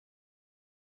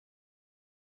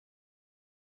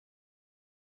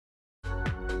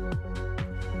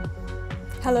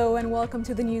Hello and welcome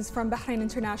to the news from Bahrain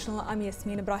International. I'm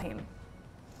Yasmin Ibrahim.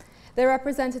 The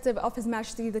representative of His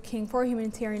Majesty the King for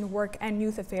Humanitarian Work and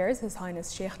Youth Affairs, His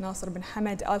Highness Sheikh Nasser bin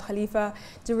Hamad Al Khalifa,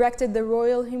 directed the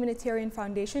Royal Humanitarian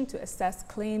Foundation to assess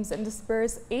claims and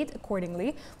disperse aid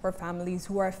accordingly for families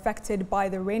who are affected by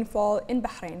the rainfall in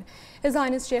Bahrain. His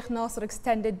Highness Sheikh Nasser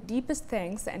extended deepest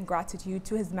thanks and gratitude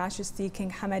to His Majesty King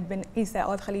Hamad bin Isa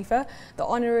Al Khalifa, the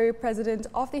honorary president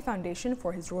of the foundation,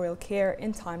 for his royal care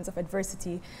in times of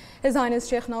adversity. His Highness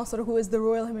Sheikh Nasser, who is the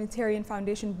Royal Humanitarian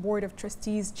Foundation Board of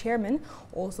Trustees Chairman,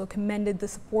 also commended the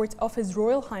support of His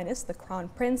Royal Highness the Crown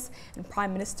Prince and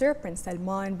Prime Minister Prince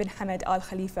Salman bin Hamad Al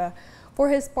Khalifa. For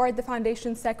his part, the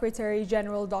Foundation's Secretary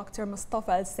General Dr.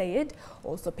 Mustafa Al Sayed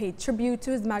also paid tribute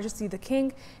to His Majesty the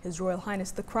King, His Royal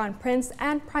Highness the Crown Prince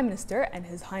and Prime Minister, and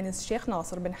His Highness Sheikh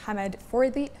Nasser bin Hamad for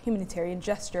the humanitarian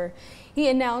gesture. He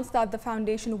announced that the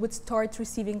Foundation would start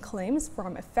receiving claims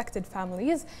from affected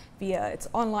families via its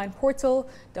online portal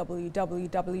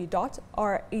www.rhf.gov.bh,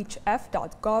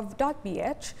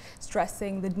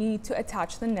 stressing the need to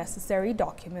attach the necessary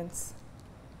documents.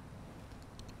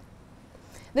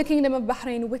 The Kingdom of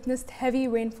Bahrain witnessed heavy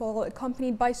rainfall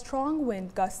accompanied by strong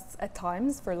wind gusts at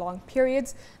times for long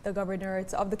periods. The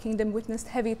governorate of the kingdom witnessed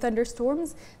heavy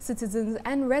thunderstorms. Citizens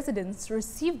and residents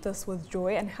received this with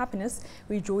joy and happiness,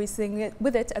 rejoicing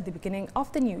with it at the beginning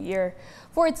of the new year.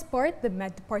 For its part, the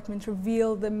Met Department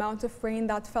revealed the amount of rain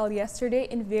that fell yesterday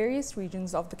in various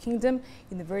regions of the kingdom.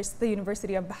 The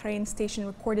University of Bahrain station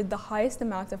recorded the highest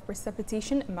amount of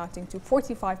precipitation, amounting to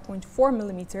 45.4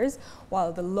 millimeters,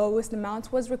 while the lowest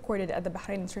amount was recorded at the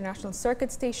Bahrain International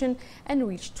Circuit Station and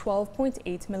reached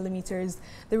 12.8 millimeters.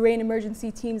 The rain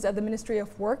emergency teams at the Ministry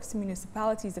of Works,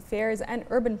 Municipalities Affairs and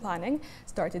Urban Planning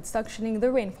started suctioning the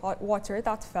rainwater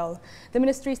that fell. The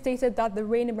ministry stated that the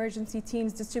rain emergency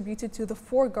teams distributed to the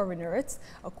 4 governorates.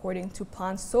 According to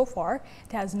plans so far,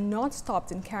 it has not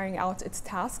stopped in carrying out its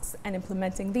tasks and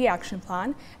implementing the action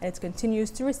plan, and it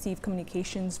continues to receive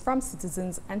communications from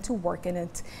citizens and to work in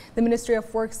it. The Ministry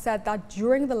of Works said that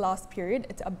during the last period,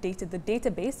 it updated the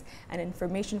database and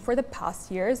information for the past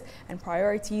years, and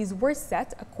priorities were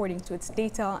set according to its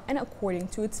data and according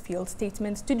to its field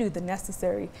statements to do the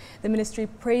necessary. The ministry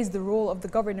praised the role of the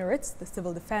governorates, the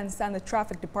civil defense and the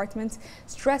traffic department,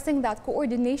 stressing that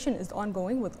coordination is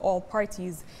ongoing with all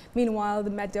parties. Meanwhile, the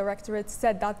Met Directorate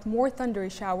said that more thundery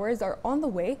showers are on the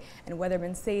way, and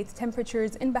weathermen say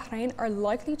temperatures in Bahrain are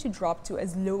likely to drop to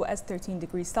as low as 13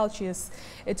 degrees Celsius.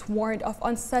 It warned of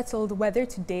unsettled weather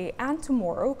today and tomorrow,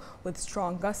 with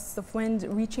strong gusts of wind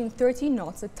reaching 30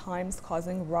 knots at times,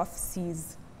 causing rough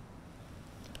seas.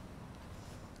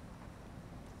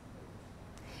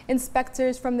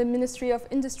 Inspectors from the Ministry of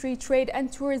Industry, Trade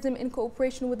and Tourism, in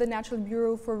cooperation with the National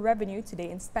Bureau for Revenue,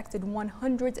 today inspected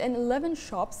 111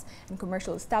 shops and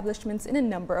commercial establishments in a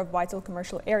number of vital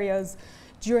commercial areas.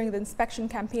 During the inspection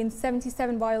campaign,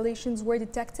 77 violations were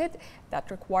detected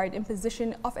that required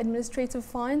imposition of administrative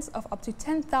fines of up to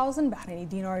 10,000 Bahraini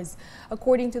dinars.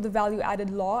 According to the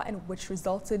value-added law, and which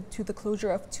resulted to the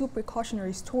closure of 2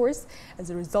 precautionary stores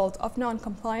as a result of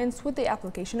non-compliance with the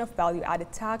application of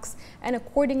value-added tax, and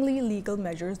accordingly legal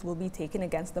measures will be taken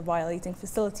against the violating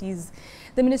facilities.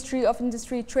 The Ministry of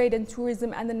Industry, Trade and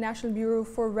Tourism and the National Bureau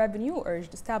for Revenue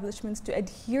urged establishments to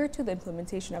adhere to the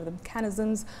implementation of the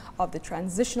mechanisms of the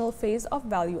transitional phase of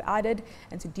value-added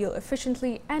and to deal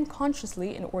efficiently and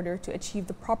consciously in order to achieve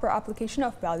the proper application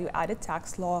of value-added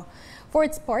tax law. For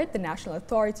its part, the National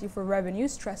Authority for Revenue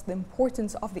stressed the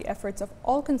importance of the efforts of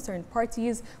all concerned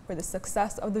parties for the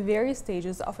success of the various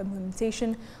stages of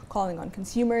implementation, calling on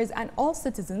consumers and all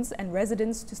citizens and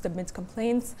residents to submit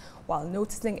complaints while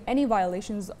noticing any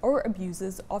violations or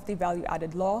abuses of the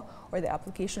value-added law or the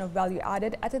application of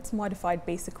value-added at its modified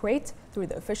basic rate through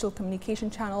the official communication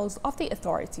channels of the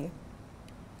authority.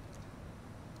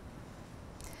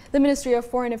 The Ministry of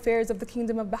Foreign Affairs of the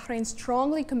Kingdom of Bahrain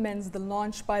strongly commends the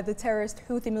launch by the terrorist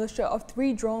Houthi militia of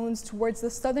 3 drones towards the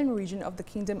southern region of the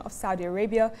Kingdom of Saudi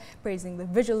Arabia, praising the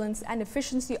vigilance and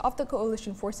efficiency of the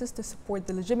coalition forces to support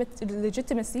the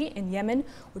legitimacy in Yemen,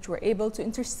 which were able to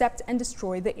intercept and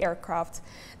destroy the aircraft.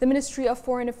 The Ministry of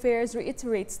Foreign Affairs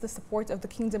reiterates the support of the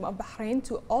Kingdom of Bahrain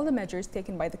to all the measures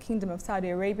taken by the Kingdom of Saudi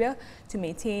Arabia to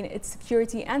maintain its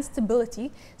security and stability,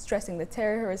 stressing the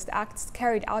terrorist acts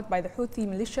carried out by the Houthi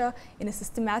militia in a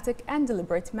systematic and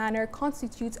deliberate manner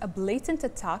constitutes a blatant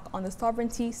attack on the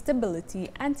sovereignty, stability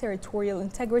and territorial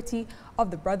integrity of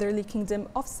the brotherly Kingdom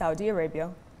of Saudi Arabia.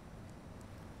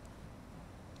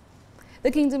 The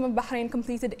Kingdom of Bahrain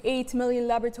completed 8 million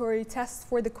laboratory tests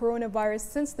for the coronavirus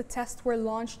since the tests were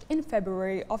launched in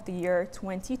February of the year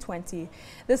 2020.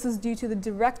 This is due to the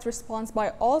direct response by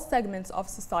all segments of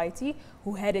society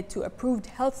who headed to approved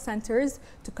health centers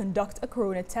to conduct a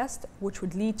corona test, which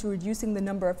would lead to reducing the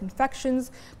number of infections,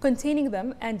 containing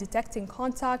them and detecting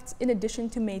contacts, in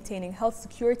addition to maintaining health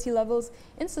security levels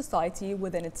in society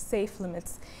within its safe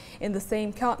limits. In the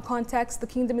same context, the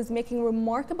Kingdom is making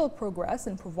remarkable progress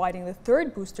in providing the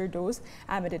third booster dose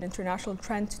amid an international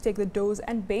trend to take the dose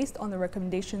and based on the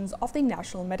recommendations of the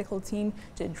national medical team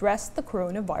to address the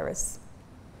coronavirus.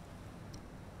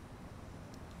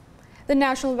 The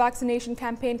national vaccination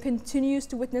campaign continues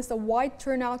to witness a wide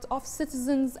turnout of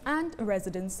citizens and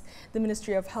residents. The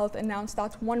Ministry of Health announced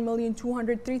that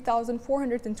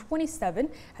 1,203,427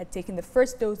 had taken the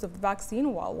first dose of the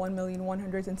vaccine, while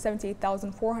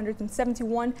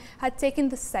 1,178,471 had taken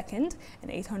the second,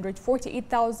 and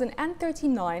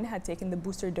 848,039 had taken the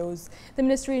booster dose. The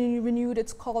ministry renewed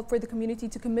its call for the community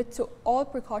to commit to all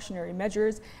precautionary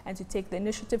measures and to take the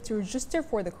initiative to register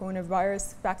for the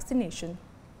coronavirus vaccination.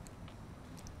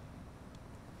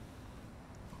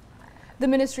 The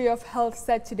Ministry of Health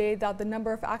said today that the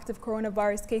number of active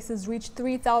coronavirus cases reached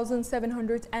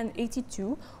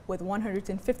 3,782, with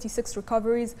 156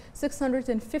 recoveries,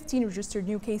 615 registered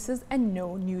new cases, and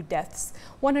no new deaths.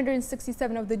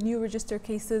 167 of the new registered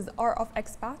cases are of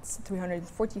expats,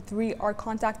 343 are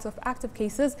contacts of active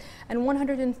cases, and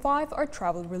 105 are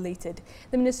travel-related.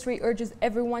 The ministry urges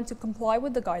everyone to comply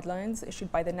with the guidelines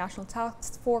issued by the National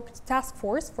Task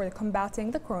Force for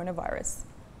combating the coronavirus.